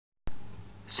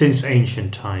Since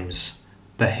ancient times,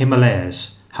 the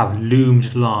Himalayas have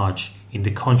loomed large in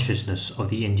the consciousness of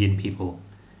the Indian people,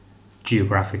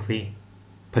 geographically,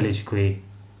 politically,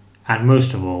 and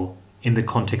most of all, in the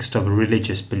context of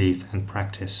religious belief and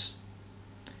practice.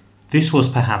 This was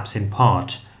perhaps in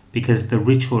part because the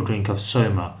ritual drink of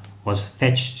soma was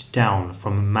fetched down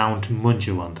from Mount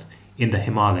Munjavand in the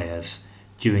Himalayas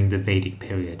during the Vedic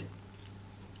period.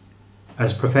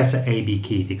 As Professor A.B.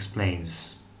 Keith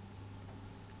explains,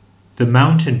 the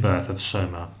mountain birth of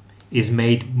soma is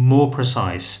made more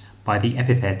precise by the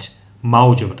epithet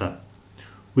Maujavata,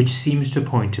 which seems to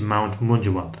point to Mount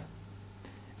Munjavand,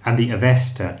 and the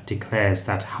Avesta declares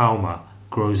that Hauma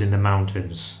grows in the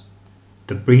mountains.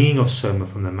 The bringing of soma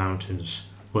from the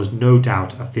mountains was no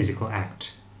doubt a physical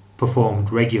act, performed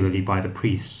regularly by the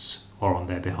priests or on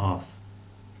their behalf.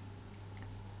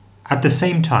 At the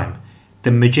same time,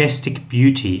 the majestic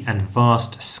beauty and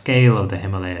vast scale of the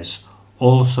Himalayas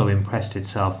also impressed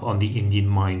itself on the Indian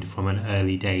mind from an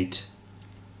early date.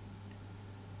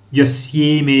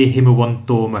 Yasye me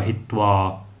himavanto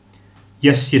mahitva,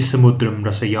 yasya samudram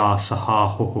rasaya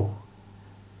sahahoho,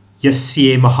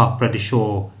 yasye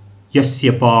mahapradesho,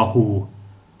 yasya bahu,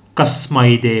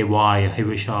 kasmai devaya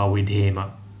hivisha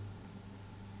vidhema.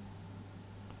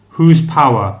 Whose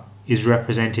power is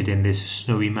represented in these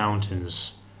snowy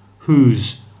mountains?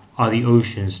 Whose are the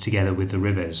oceans together with the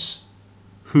rivers?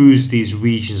 Whose these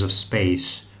regions of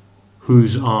space?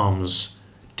 Whose arms?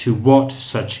 To what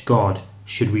such God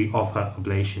should we offer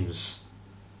oblations?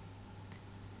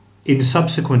 In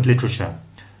subsequent literature,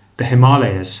 the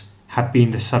Himalayas have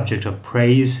been the subject of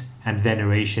praise and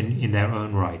veneration in their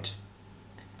own right.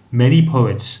 Many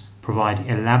poets provide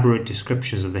elaborate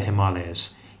descriptions of the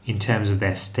Himalayas in terms of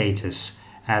their status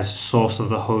as source of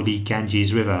the holy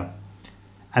Ganges River,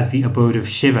 as the abode of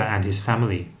Shiva and his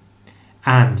family,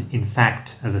 and in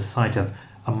fact as the site of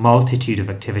a multitude of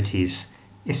activities,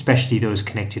 especially those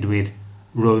connected with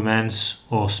romance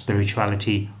or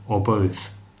spirituality or both.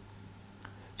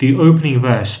 The opening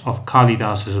verse of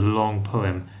Kalidasa's long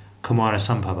poem Kumara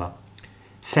Sambhava,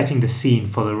 setting the scene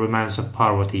for the romance of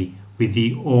Parvati with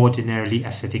the ordinarily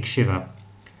ascetic Shiva,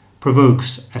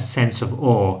 provokes a sense of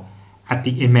awe at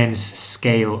the immense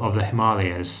scale of the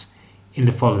Himalayas in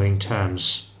the following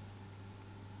terms.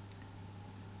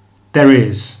 There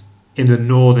is, in the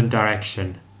northern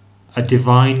direction, a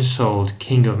divine-souled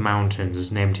king of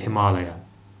mountains named Himalaya,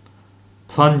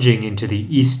 plunging into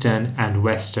the eastern and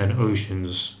western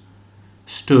oceans,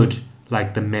 stood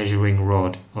like the measuring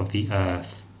rod of the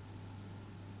earth.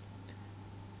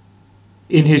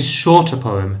 In his shorter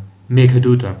poem,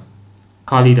 Meghaduta,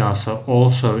 Kalidasa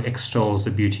also extols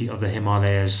the beauty of the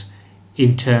Himalayas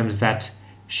in terms that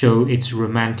show its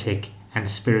romantic and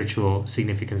spiritual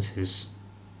significances.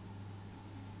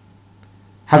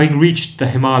 Having reached the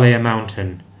Himalaya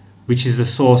mountain, which is the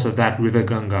source of that river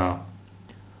Ganga,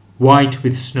 white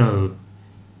with snow,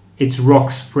 its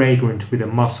rocks fragrant with the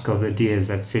musk of the deers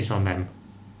that sit on them,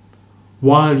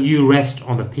 while you rest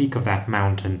on the peak of that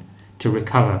mountain to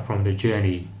recover from the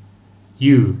journey,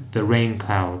 you, the rain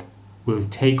cloud, will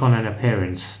take on an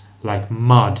appearance like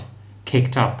mud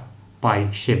kicked up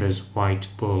by Shiva's white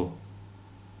bull.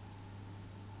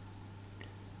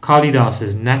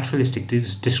 Kalidasa's naturalistic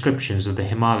descriptions of the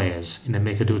Himalayas in the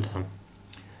Meghaduta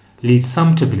lead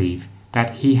some to believe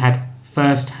that he had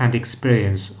first-hand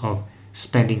experience of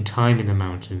spending time in the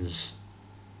mountains.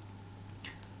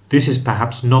 This is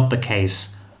perhaps not the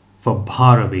case for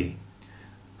Bharavi,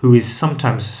 who is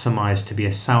sometimes surmised to be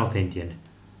a South Indian,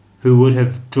 who would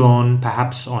have drawn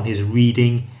perhaps on his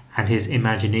reading and his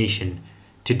imagination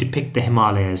to depict the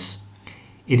Himalayas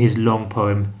in his long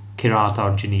poem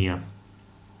Kiratarjuniya.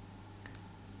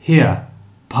 Here,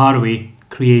 Bharavi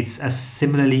creates a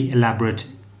similarly elaborate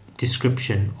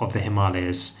description of the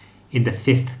Himalayas in the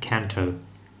 5th canto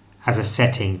as a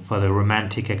setting for the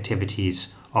romantic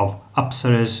activities of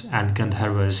Apsaras and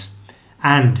Gandharvas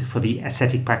and for the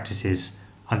ascetic practices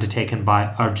undertaken by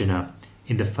Arjuna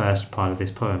in the first part of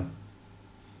this poem.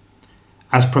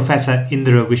 As Professor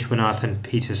Indra Vishwanathan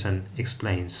Peterson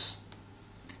explains,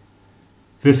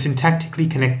 the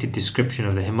syntactically connected description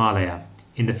of the Himalaya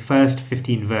in the first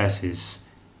 15 verses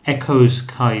echoes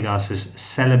Kalidasa's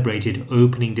celebrated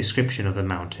opening description of the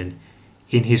mountain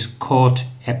in his court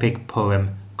epic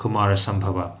poem Kumara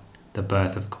Sambhava, the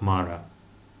birth of Kumara.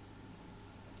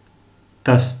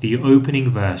 Thus the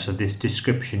opening verse of this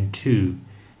description too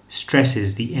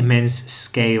stresses the immense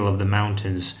scale of the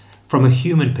mountains from a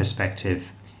human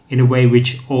perspective in a way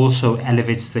which also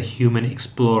elevates the human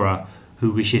explorer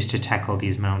who wishes to tackle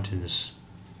these mountains.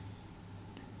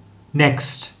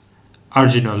 Next,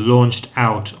 Arjuna launched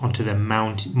out onto the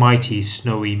mighty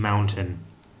snowy mountain,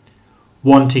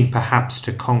 wanting perhaps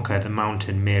to conquer the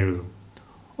mountain Meru,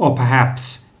 or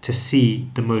perhaps to see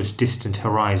the most distant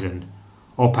horizon,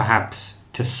 or perhaps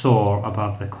to soar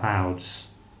above the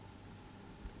clouds.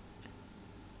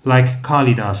 Like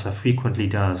Kalidasa frequently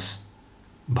does,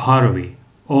 Bharavi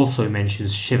also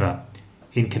mentions Shiva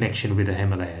in connection with the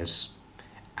Himalayas,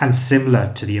 and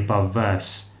similar to the above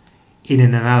verse, in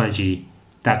an analogy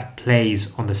that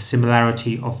plays on the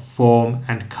similarity of form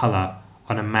and colour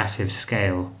on a massive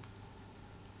scale.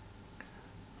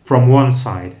 From one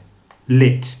side,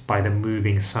 lit by the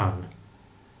moving sun,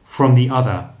 from the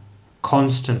other,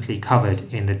 constantly covered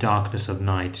in the darkness of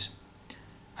night,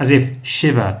 as if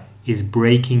Shiva is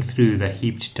breaking through the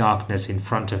heaped darkness in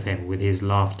front of him with his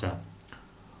laughter,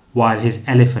 while his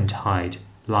elephant hide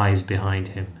lies behind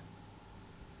him.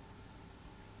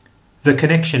 The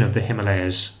connection of the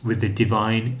Himalayas with the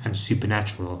divine and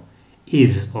supernatural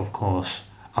is, of course,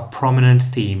 a prominent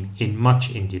theme in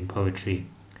much Indian poetry,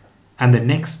 and the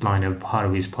next line of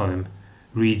Bharavi's poem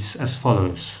reads as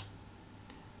follows: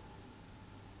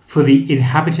 For the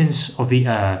inhabitants of the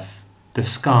earth, the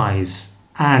skies,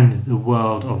 and the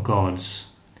world of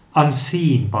gods,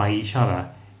 unseen by each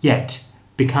other, yet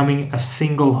becoming a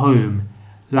single home,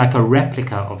 like a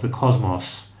replica of the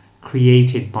cosmos,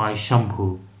 created by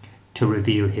Shambhu to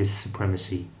reveal his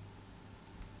supremacy.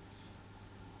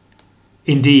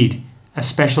 Indeed, a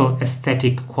special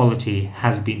aesthetic quality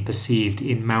has been perceived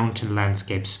in mountain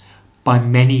landscapes by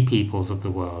many peoples of the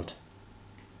world.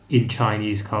 In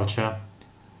Chinese culture,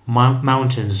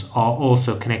 mountains are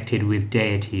also connected with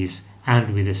deities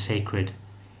and with the sacred,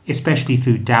 especially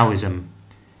through Taoism,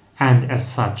 and as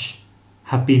such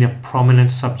have been a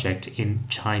prominent subject in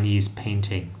Chinese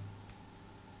painting.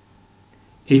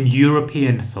 In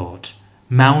European thought,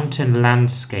 mountain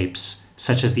landscapes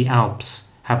such as the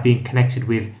Alps have been connected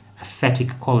with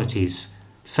aesthetic qualities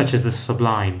such as the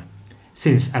sublime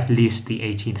since at least the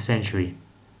 18th century.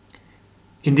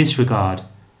 In this regard,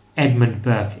 Edmund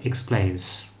Burke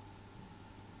explains,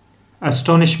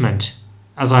 Astonishment,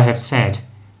 as I have said,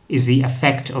 is the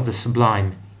effect of the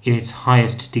sublime in its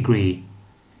highest degree.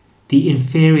 The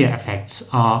inferior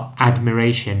effects are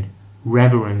admiration,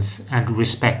 reverence, and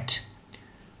respect.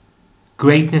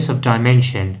 Greatness of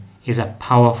dimension is a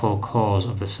powerful cause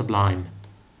of the sublime.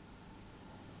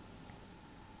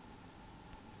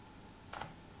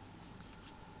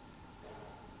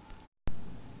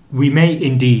 We may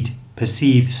indeed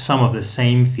perceive some of the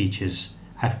same features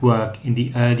at work in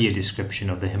the earlier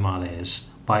description of the Himalayas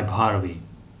by Bharavi.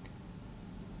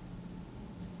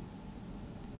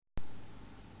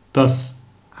 Thus,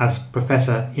 as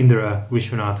Professor Indira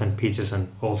Vishwanathan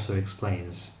Peterson also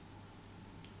explains,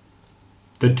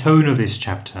 the tone of this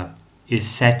chapter is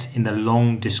set in the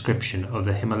long description of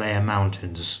the Himalaya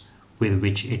mountains with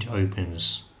which it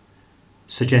opens,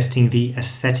 suggesting the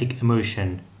aesthetic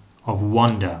emotion of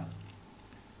wonder.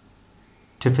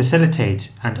 To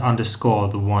facilitate and underscore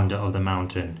the wonder of the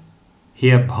mountain,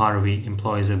 here Bharavi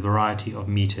employs a variety of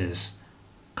meters,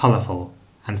 colourful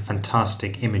and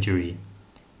fantastic imagery,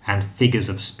 and figures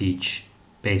of speech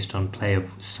based on play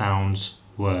of sounds,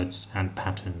 words, and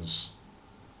patterns.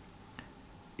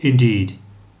 Indeed,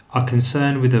 our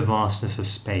concern with the vastness of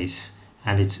space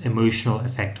and its emotional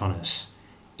effect on us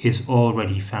is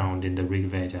already found in the Rig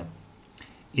Veda,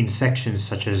 in sections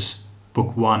such as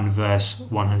Book 1, verse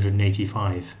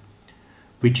 185,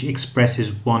 which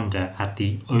expresses wonder at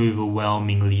the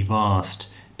overwhelmingly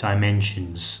vast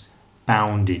dimensions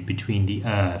bounded between the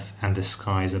earth and the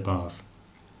skies above,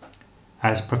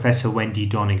 as Professor Wendy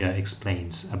Doniger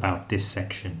explains about this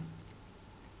section.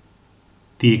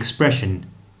 The expression,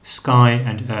 sky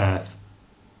and earth,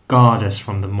 guard us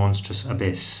from the monstrous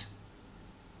abyss,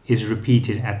 is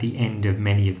repeated at the end of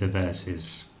many of the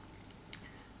verses.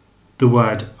 The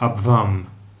word abvam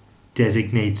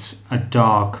designates a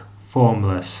dark,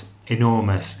 formless,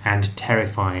 enormous, and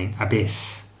terrifying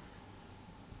abyss,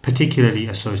 particularly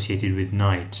associated with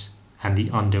night and the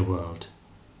underworld,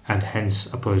 and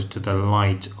hence opposed to the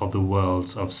light of the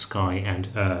worlds of sky and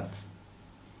earth.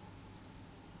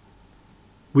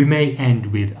 We may end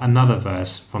with another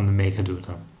verse from the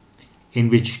Meghaduta, in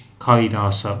which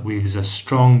Kalidasa weaves a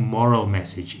strong moral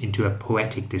message into a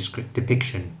poetic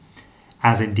depiction,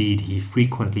 as indeed he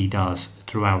frequently does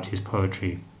throughout his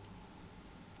poetry.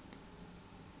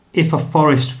 If a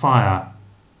forest fire,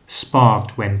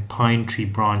 sparked when pine tree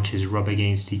branches rub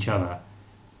against each other,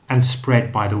 and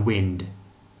spread by the wind,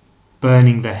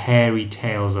 burning the hairy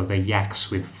tails of the yaks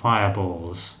with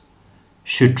fireballs,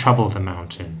 should trouble the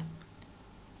mountain,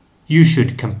 you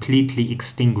should completely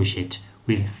extinguish it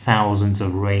with thousands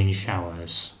of rain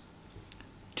showers.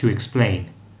 To explain,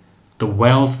 the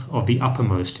wealth of the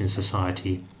uppermost in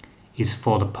society is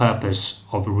for the purpose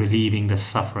of relieving the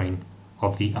suffering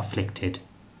of the afflicted.